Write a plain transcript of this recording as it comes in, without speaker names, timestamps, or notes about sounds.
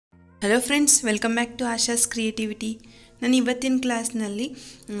Hello friends, welcome back to Asha's creativity. ನಾನು ಇವತ್ತಿನ ಕ್ಲಾಸ್ನಲ್ಲಿ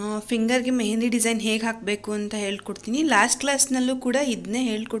ಫಿಂಗರ್ಗೆ ಮೆಹಂದಿ ಡಿಸೈನ್ ಹೇಗೆ ಹಾಕಬೇಕು ಅಂತ ಹೇಳ್ಕೊಡ್ತೀನಿ. ಲಾಸ್ಟ್ ಕ್ಲಾಸ್ನಲ್ಲೂ ಕೂಡ ಇದನ್ನೇ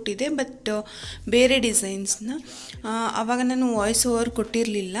ಹೇಳ್ಕೊಟ್ಟಿದ್ದೆ, ಬಟ್ ಬೇರೆ ಡಿಸೈನ್ಸ್ನ. ಆವಾಗ ನಾನು ವಾಯ್ಸ್ ಓವರ್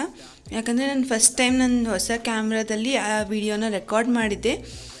ಕೊಟ್ಟಿರಲಿಲ್ಲ, ಯಾಕಂದರೆ ನಾನು ಫಸ್ಟ್ ಟೈಮ್ ನನ್ನ ಹೊಸ ಕ್ಯಾಮ್ರಾದಲ್ಲಿ ಆ ವಿಡಿಯೋನ ರೆಕಾರ್ಡ್ ಮಾಡಿದ್ದೆ.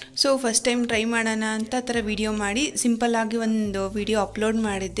 ಸೊ ಫಸ್ಟ್ ಟೈಮ್ ಟ್ರೈ ಮಾಡೋಣ ಅಂತ ಆ ಥರ ವಿಡಿಯೋ ಮಾಡಿ ಸಿಂಪಲ್ಲಾಗಿ ಒಂದು ವಿಡಿಯೋ ಅಪ್ಲೋಡ್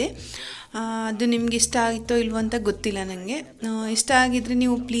ಮಾಡಿದ್ದೆ. ಅದು ನಿಮ್ಗೆ ಇಷ್ಟ ಆಯಿತೋ ಇಲ್ವೋ ಅಂತ ಗೊತ್ತಿಲ್ಲ ನನಗೆ. ಇಷ್ಟ ಆಗಿದ್ದರೆ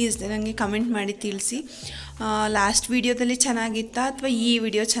ನೀವು ಪ್ಲೀಸ್ ನನಗೆ ಕಮೆಂಟ್ ಮಾಡಿ ತಿಳಿಸಿ, ಲಾಸ್ಟ್ ವಿಡಿಯೋದಲ್ಲಿ ಚೆನ್ನಾಗಿತ್ತಾ ಅಥವಾ ಈ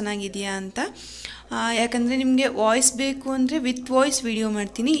ವಿಡಿಯೋ ಚೆನ್ನಾಗಿದೆಯಾ ಅಂತ. ಯಾಕಂದರೆ ನಿಮಗೆ ವಾಯ್ಸ್ ಬೇಕು ಅಂದರೆ ವಿತ್ ವಾಯ್ಸ್ ವಿಡಿಯೋ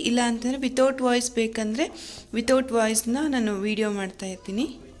ಮಾಡ್ತೀನಿ, ಇಲ್ಲ ಅಂತಂದರೆ ವಿತೌಟ್ ವಾಯ್ಸ್ ಬೇಕಂದರೆ ವಿತೌಟ್ ವಾಯ್ಸ್ನ ನಾನು ವಿಡಿಯೋ ಮಾಡ್ತಾಯಿರ್ತೀನಿ.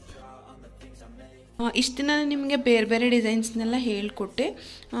 ಇಷ್ಟು ದಿನ ನಿಮಗೆ ಬೇರೆ ಬೇರೆ ಡಿಸೈನ್ಸ್ನೆಲ್ಲ ಹೇಳಿಕೊಟ್ಟೆ.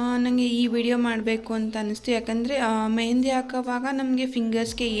 ನನಗೆ ಈ ವಿಡಿಯೋ ಮಾಡಬೇಕು ಅಂತ ಅನ್ನಿಸ್ತು, ಯಾಕಂದರೆ ಮೆಹಂದಿ ಹಾಕೋವಾಗ ನಮಗೆ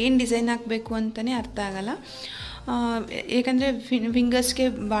ಫಿಂಗರ್ಸ್ಗೆ ಏನು ಡಿಸೈನ್ ಹಾಕಬೇಕು ಅಂತಲೇ ಅರ್ಥ ಆಗೋಲ್ಲ. ಏಕೆಂದರೆ ಫಿಂಗರ್ಸ್ಗೆ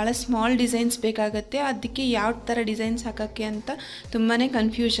ಭಾಳ ಸ್ಮಾಲ್ ಡಿಸೈನ್ಸ್ ಬೇಕಾಗುತ್ತೆ, ಅದಕ್ಕೆ ಯಾವ ಥರ ಡಿಸೈನ್ಸ್ ಹಾಕೋಕ್ಕೆ ಅಂತ ತುಂಬಾ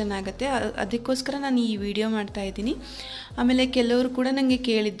ಕನ್ಫ್ಯೂಷನ್ ಆಗುತ್ತೆ. ಅದಕ್ಕೋಸ್ಕರ ನಾನು ಈ ವಿಡಿಯೋ ಮಾಡ್ತಾಯಿದ್ದೀನಿ. ಆಮೇಲೆ ಕೆಲವರು ಕೂಡ ನನಗೆ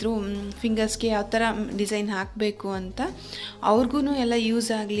ಕೇಳಿದರು ಫಿಂಗರ್ಸ್ಗೆ ಯಾವ ಥರ ಡಿಸೈನ್ ಹಾಕಬೇಕು ಅಂತ. ಅವ್ರಿಗೂ ಎಲ್ಲ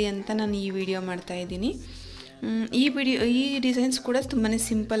ಯೂಸ್ ಆಗಲಿ ಅಂತ ನಾನು ಈ ವಿಡಿಯೋ ಮಾಡ್ತಾಯಿದ್ದೀನಿ. ಈ ಡಿಸೈನ್ಸ್ ಕೂಡ ತುಂಬಾ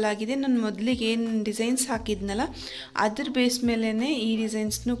ಸಿಂಪಲ್ ಆಗಿದೆ. ನಾನು ಮೊದಲಿಗೆ ಏನು ಡಿಸೈನ್ಸ್ ಹಾಕಿದ್ನಲ್ಲ ಅದ್ರ ಬೇಸ್ ಮೇಲೇ ಈ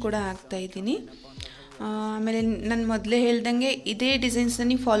ಡಿಸೈನ್ಸ್ನೂ ಕೂಡ ಹಾಕ್ತಾಯಿದ್ದೀನಿ. ಆಮೇಲೆ ನಾನು ಮೊದಲೇ ಹೇಳ್ದಂಗೆ ಇದೇ ಡಿಸೈನ್ಸ್ನ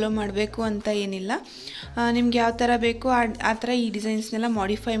ನೀವು ಫಾಲೋ ಮಾಡಬೇಕು ಅಂತ ಏನಿಲ್ಲ. ನಿಮ್ಗೆ ಯಾವ ಥರ ಬೇಕೋ ಆ ಥರ ಈ ಡಿಸೈನ್ಸ್ನೆಲ್ಲ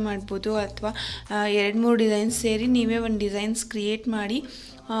ಮಾಡಿಫೈ ಮಾಡ್ಬೋದು, ಅಥವಾ 2-3 ಡಿಸೈನ್ಸ್ ಸೇರಿ ನೀವೇ ಒಂದು ಡಿಸೈನ್ಸ್ ಕ್ರಿಯೇಟ್ ಮಾಡಿ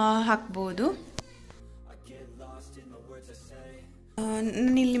ಹಾಕ್ಬೋದು.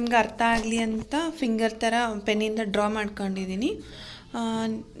 ನಾನಿಲ್ಲಿ ನಿಮ್ಗೆ ಅರ್ಥ ಆಗಲಿ ಅಂತ ಫಿಂಗರ್ ಥರ ಪೆನ್ನಿಂದ ಡ್ರಾ ಮಾಡ್ಕೊಂಡಿದ್ದೀನಿ.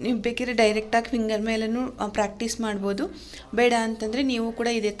 ನೀವು ಬೇಕಿದ್ರೆ ಡೈರೆಕ್ಟಾಗಿ ಫಿಂಗರ್ ಮೇಲೂ ಪ್ರಾಕ್ಟೀಸ್ ಮಾಡ್ಬೋದು. ಬೇಡ ಅಂತಂದರೆ ನೀವು ಕೂಡ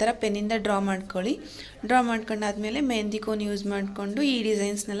ಇದೇ ಥರ ಪೆನ್ನಿಂದ ಡ್ರಾ ಮಾಡ್ಕೊಳ್ಳಿ. ಡ್ರಾ ಮಾಡ್ಕೊಂಡಾದ್ಮೇಲೆ ಮೆಹಂದಿ ಕೋನ್ ಯೂಸ್ ಮಾಡಿಕೊಂಡು ಈ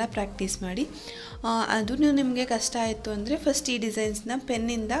ಡಿಸೈನ್ಸ್ನೆಲ್ಲ ಪ್ರಾಕ್ಟೀಸ್ ಮಾಡಿ. ಅದು ನಿಮಗೆ ಕಷ್ಟ ಆಯಿತು ಅಂದರೆ ಫಸ್ಟ್ ಈ ಡಿಸೈನ್ಸ್ನ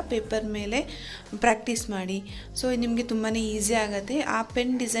ಪೆನ್ನಿಂದ ಪೇಪರ್ ಮೇಲೆ ಪ್ರಾಕ್ಟೀಸ್ ಮಾಡಿ. ಸೊ ನಿಮಗೆ ತುಂಬಾ ಈಸಿ ಆಗುತ್ತೆ. ಆ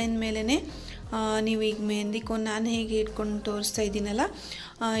ಪೆನ್ ಡಿಸೈನ್ ಮೇಲೇ ನೀವು ಈಗ ಮೆಹಂದಿ ಕೋನ್ ನಾನು ಹೇಗೆ ಇಟ್ಕೊಂಡು ತೋರಿಸ್ತಾ ಇದ್ದೀನಲ್ಲ,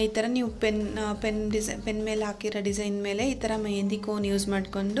 ಈ ಥರ ನೀವು ಪೆನ್ ಮೇಲೆ ಹಾಕಿರೋ ಡಿಸೈನ್ ಮೇಲೆ ಈ ಥರ ಮೆಹಂದಿ ಕೋನ್ ಯೂಸ್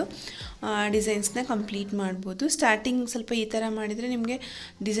ಮಾಡಿಕೊಂಡು ಡಿಸೈನ್ಸ್ನ ಕಂಪ್ಲೀಟ್ ಮಾಡ್ಬೋದು. ಸ್ಟಾರ್ಟಿಂಗ್ ಸ್ವಲ್ಪ ಈ ಥರ ಮಾಡಿದರೆ ನಿಮಗೆ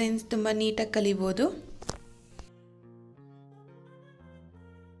ಡಿಸೈನ್ಸ್ ತುಂಬ ನೀಟಾಗಿ ಕಲಿಬೋದು.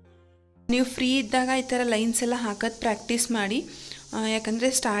 ನೀವು ಫ್ರೀ ಇದ್ದಾಗ ಈ ಥರ ಲೈನ್ಸ್ ಎಲ್ಲ ಹಾಕೋದು ಪ್ರಾಕ್ಟೀಸ್ ಮಾಡಿ, ಯಾಕಂದರೆ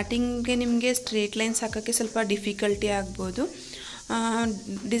ಸ್ಟಾರ್ಟಿಂಗ್ಗೆ ನಿಮಗೆ ಸ್ಟ್ರೇಟ್ ಲೈನ್ಸ್ ಹಾಕೋಕ್ಕೆ ಸ್ವಲ್ಪ ಡಿಫಿಕಲ್ಟಿ ಆಗ್ಬೋದು.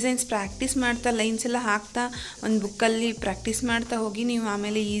 ಡಿಸೈನ್ಸ್ ಪ್ರಾಕ್ಟೀಸ್ ಮಾಡ್ತಾ ಲೈನ್ಸ್ ಎಲ್ಲ ಹಾಕ್ತಾ ಒಂದು ಬುಕ್ಕಲ್ಲಿ ಪ್ರಾಕ್ಟೀಸ್ ಮಾಡ್ತಾ ಹೋಗಿ ನೀವು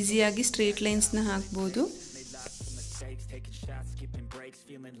ಆಮೇಲೆ ಈಸಿಯಾಗಿ ಸ್ಟ್ರೇಟ್ ಲೈನ್ಸ್ನ ಹಾಕ್ಬೋದು.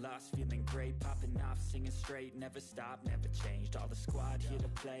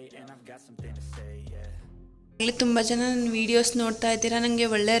 ಇಲ್ಲಿ ತುಂಬ ಜನ ನನ್ನ ವೀಡಿಯೋಸ್ ನೋಡ್ತಾ ಇದ್ದೀರಾ, ನನಗೆ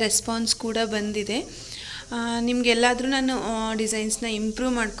ಒಳ್ಳೆಯ ರೆಸ್ಪಾನ್ಸ್ ಕೂಡ ಬಂದಿದೆ. ನಿಮಗೆಲ್ಲಾದರೂ ನಾನು ಡಿಸೈನ್ಸ್ನ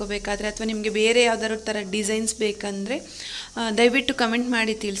ಇಂಪ್ರೂವ್ ಮಾಡ್ಕೋಬೇಕಾದ್ರೆ ಅಥವಾ ನಿಮಗೆ ಬೇರೆ ಯಾವ್ದಾದ್ರು ಥರ ಡಿಸೈನ್ಸ್ ಬೇಕಂದರೆ ದಯವಿಟ್ಟು ಕಮೆಂಟ್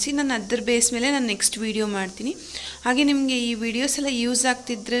ಮಾಡಿ ತಿಳಿಸಿ. ನಾನು ಅದ್ರ ಬೇಸ್ ಮೇಲೆ ನಾನು ನೆಕ್ಸ್ಟ್ ವೀಡಿಯೋ ಮಾಡ್ತೀನಿ. ಹಾಗೆ ನಿಮಗೆ ಈ ವಿಡಿಯೋಸ್ ಎಲ್ಲ ಯೂಸ್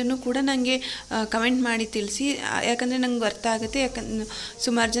ಆಗ್ತಿದ್ರೂ ಕೂಡ ನನಗೆ ಕಮೆಂಟ್ ಮಾಡಿ ತಿಳಿಸಿ, ಯಾಕಂದರೆ ನಂಗೆ ಅರ್ಥ ಆಗುತ್ತೆ, ಯಾಕಂದ್ರೆ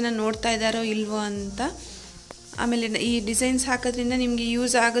ಸುಮಾರು ಜನ ನೋಡ್ತಾ ಇದ್ದಾರೋ ಇಲ್ವೋ ಅಂತ. ಆಮೇಲೆ ಈ ಡಿಸೈನ್ಸ್ ಹಾಕೋದ್ರಿಂದ ನಿಮಗೆ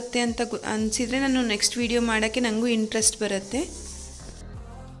ಯೂಸ್ ಆಗುತ್ತೆ ಅಂತ ಅನಿಸಿದರೆ ನಾನು ನೆಕ್ಸ್ಟ್ ವೀಡಿಯೋ ಮಾಡೋಕ್ಕೆ ನನಗೂ ಇಂಟ್ರೆಸ್ಟ್ ಬರುತ್ತೆ.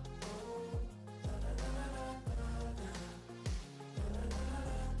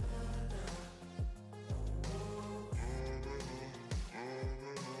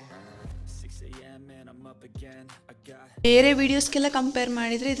 ಬೇರೆ ವೀಡಿಯೋಸ್ಗೆಲ್ಲ ಕಂಪೇರ್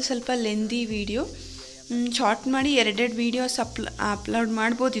ಮಾಡಿದರೆ ಇದು ಸ್ವಲ್ಪ ಲೆಂದಿ ವೀಡಿಯೋ. ಶಾರ್ಟ್ ಮಾಡಿ 2 ವೀಡಿಯೋಸ್ ಅಪ್ಲೋಡ್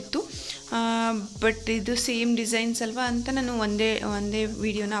ಮಾಡ್ಬೋದಿತ್ತು, ಬಟ್ ಇದು ಸೇಮ್ ಡಿಸೈನ್ಸ್ ಅಲ್ವಾ ಅಂತ ನಾನು ಒಂದೇ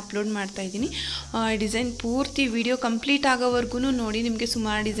ವೀಡಿಯೋನ ಅಪ್ಲೋಡ್ ಮಾಡ್ತಾಯಿದ್ದೀನಿ. ಡಿಸೈನ್ ಪೂರ್ತಿ ವೀಡಿಯೋ ಕಂಪ್ಲೀಟ್ ಆಗೋವರೆಗೂ ನೋಡಿ, ನಿಮಗೆ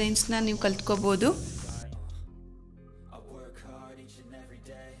ಸುಮಾರು ಡಿಸೈನ್ಸ್ನ ನೀವು ಕಲ್ತ್ಕೋಬೋದು.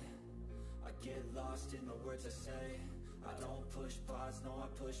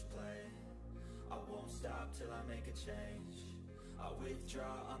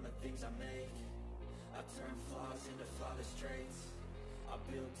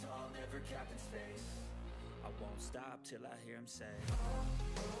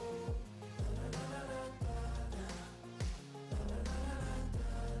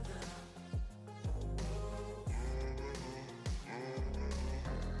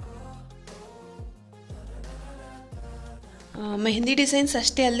 ಮೆಹಂದಿ ಡಿಸೈನ್ಸ್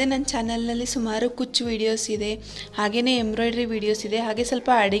ಅಷ್ಟೇ ಅಲ್ಲದೆ ನನ್ನ ಚಾನಲ್ನಲ್ಲಿ ಸುಮಾರು ಕುಚ್ಚು ವೀಡಿಯೋಸ್ ಇದೆ, ಹಾಗೆಯೇ ಎಂಬ್ರಾಯ್ಡ್ರಿ ವೀಡಿಯೋಸ್ ಇದೆ, ಹಾಗೆ ಸ್ವಲ್ಪ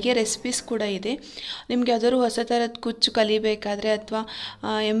ಅಡುಗೆ ರೆಸಿಪೀಸ್ ಕೂಡ ಇದೆ. ನಿಮ್ಗೆ ಯಾವ್ದಾದ್ರು ಹೊಸ ಥರದ ಕುಚ್ಚು ಕಲಿಬೇಕಾದ್ರೆ ಅಥವಾ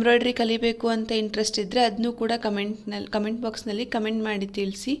ಎಂಬ್ರಾಯ್ಡ್ರಿ ಕಲಿಬೇಕು ಅಂತ ಇಂಟ್ರೆಸ್ಟ್ ಇದ್ದರೆ ಅದನ್ನೂ ಕೂಡ ಕಮೆಂಟ್ ಬಾಕ್ಸ್ನಲ್ಲಿ ಕಮೆಂಟ್ ಮಾಡಿ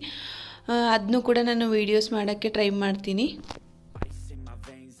ತಿಳಿಸಿ. ಅದನ್ನೂ ಕೂಡ ನಾನು ವೀಡಿಯೋಸ್ ಮಾಡೋಕ್ಕೆ ಟ್ರೈ ಮಾಡ್ತೀನಿ.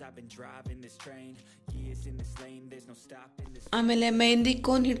 ಆಮೇಲೆ ಮೆಹಂದಿ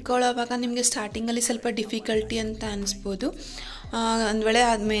ಕೋನ್ ಹಿಡ್ಕೊಳ್ಳೋವಾಗ ನಿಮಗೆ ಸ್ಟಾರ್ಟಿಂಗಲ್ಲಿ ಸ್ವಲ್ಪ ಡಿಫಿಕಲ್ಟಿ ಅಂತ ಅನಿಸ್ಬೋದು. ಒಂದು ವೇಳೆ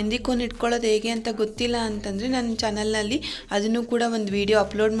ಅದು ಮೆಹಂದಿ ಕೋನ್ ಹಿಡ್ಕೊಳ್ಳೋದು ಹೇಗೆ ಅಂತ ಗೊತ್ತಿಲ್ಲ ಅಂತಂದರೆ ನನ್ನ ಚಾನಲ್ನಲ್ಲಿ ಅದನ್ನು ಕೂಡ ಒಂದು ವಿಡಿಯೋ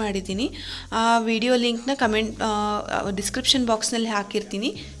ಅಪ್ಲೋಡ್ ಮಾಡಿದ್ದೀನಿ. ಆ ವಿಡಿಯೋ ಲಿಂಕ್ನ ಡಿಸ್ಕ್ರಿಪ್ಷನ್ ಬಾಕ್ಸ್ನಲ್ಲಿ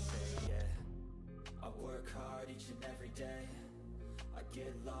ಹಾಕಿರ್ತೀನಿ.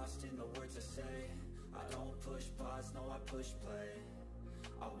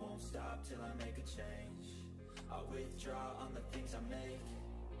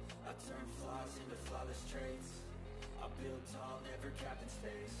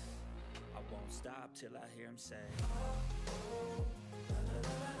 Till I hear him say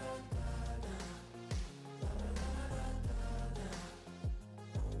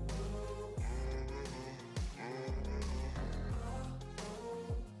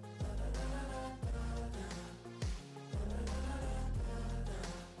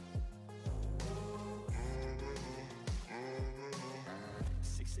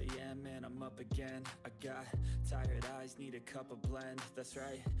and I'm up again. I got tired eyes, need a cup of blend. That's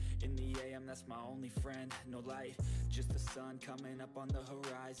right, in the AM, that's my only friend. No light, just the sun coming up on the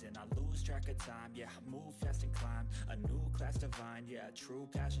horizon. I lose track of time, yeah, I move fast and climb a new class divine, yeah, true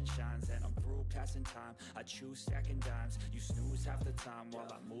passion shines. And I'm through passing time, I choose stacking dimes. You snooze half the time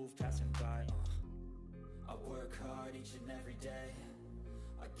while I move passing by. I work hard each and every day.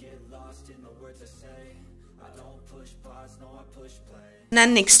 I get lost in the words I say.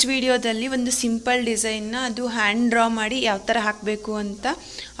 ನಾನು next ವಿಡಿಯೋದಲ್ಲಿ ಒಂದು simple ಡಿಸೈನ್ನ ಅದು hand draw ಮಾಡಿ ಯಾವ ಥರ ಹಾಕಬೇಕು ಅಂತ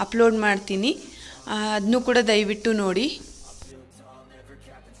upload ಮಾಡ್ತೀನಿ. ಅದನ್ನು ಕೂಡ ದಯವಿಟ್ಟು ನೋಡಿ.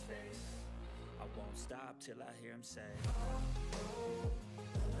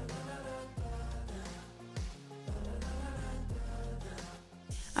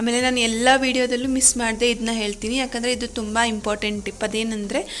 ಆಮೇಲೆ ನಾನು ಎಲ್ಲ ವೀಡಿಯೋದಲ್ಲೂ ಮಿಸ್ ಮಾಡದೆ ಇದನ್ನ ಹೇಳ್ತೀನಿ, ಯಾಕಂದರೆ ಇದು ತುಂಬ ಇಂಪಾರ್ಟೆಂಟ್ ಟಿಪ್.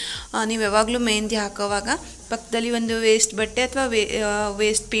 ಅದೇನೆಂದರೆ ನೀವು ಯಾವಾಗಲೂ ಮೆಹಂದಿ ಹಾಕೋವಾಗ ಪಕ್ಕದಲ್ಲಿ ಒಂದು ವೇಸ್ಟ್ ಬಟ್ಟೆ ಅಥವಾ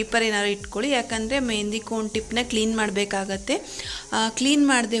ವೇಸ್ಟ್ ಪೇಪರ್ ಏನಾದ್ರು ಇಟ್ಕೊಳ್ಳಿ. ಯಾಕಂದರೆ ಮೆಹಂದಿ ಕೋನ್ ಟಿಪ್ನ ಕ್ಲೀನ್ ಮಾಡಬೇಕಾಗತ್ತೆ. ಕ್ಲೀನ್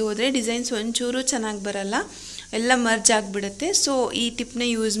ಮಾಡದೆ ಹೋದರೆ ಡಿಸೈನ್ಸ್ ಒಂಚೂರು ಚೆನ್ನಾಗಿ ಬರಲ್ಲ, ಎಲ್ಲ ಮರ್ಜ್ ಆಗಿಬಿಡುತ್ತೆ. ಸೊ ಈ ಟಿಪ್ನ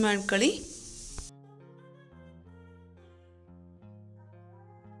ಯೂಸ್ ಮಾಡ್ಕೊಳ್ಳಿ.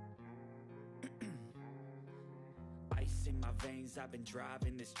 I've been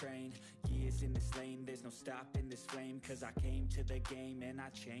driving this train, years in this lane, there's no stopping this flame. Cause I came to the game and I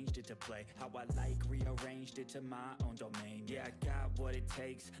changed it to play how I like, rearranged it to my own domain. Yeah, I got what it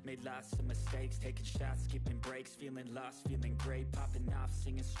takes, made lots of mistakes, taking shots, skipping breaks, feeling lost, feeling great, popping off,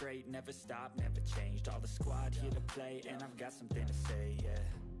 singing straight, never stopped, never changed. All the squad here to play and I've got something to say, yeah.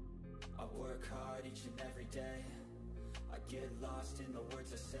 I work hard each and every day, I get lost in the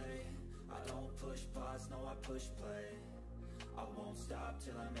words I say. I don't push pause, no I push play. I won't stop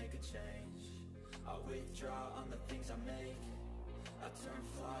till I make a change. I withdraw on the things I make. I turn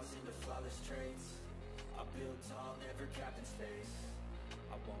flaws into flawless traits. I build tall, never capped in space.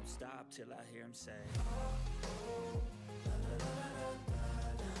 I won't stop till I hear him say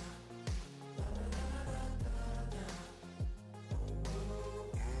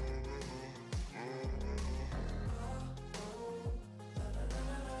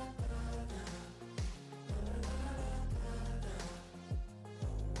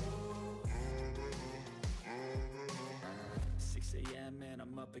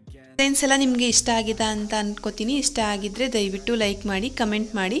designs ಎಲ್ಲ ನಿಮಗೆ ಇಷ್ಟ ಆಗಿದೆ ಅಂತ ಅನ್ಕೋತೀನಿ. ಇಷ್ಟ ಆಗಿದ್ದರೆ ದಯವಿಟ್ಟು like ಮಾಡಿ,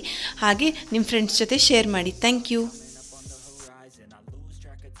 ಕಮೆಂಟ್ ಮಾಡಿ, ಹಾಗೆ ನಿಮ್ಮ ಫ್ರೆಂಡ್ಸ್ ಜೊತೆ ಶೇರ್ ಮಾಡಿ. Thank you.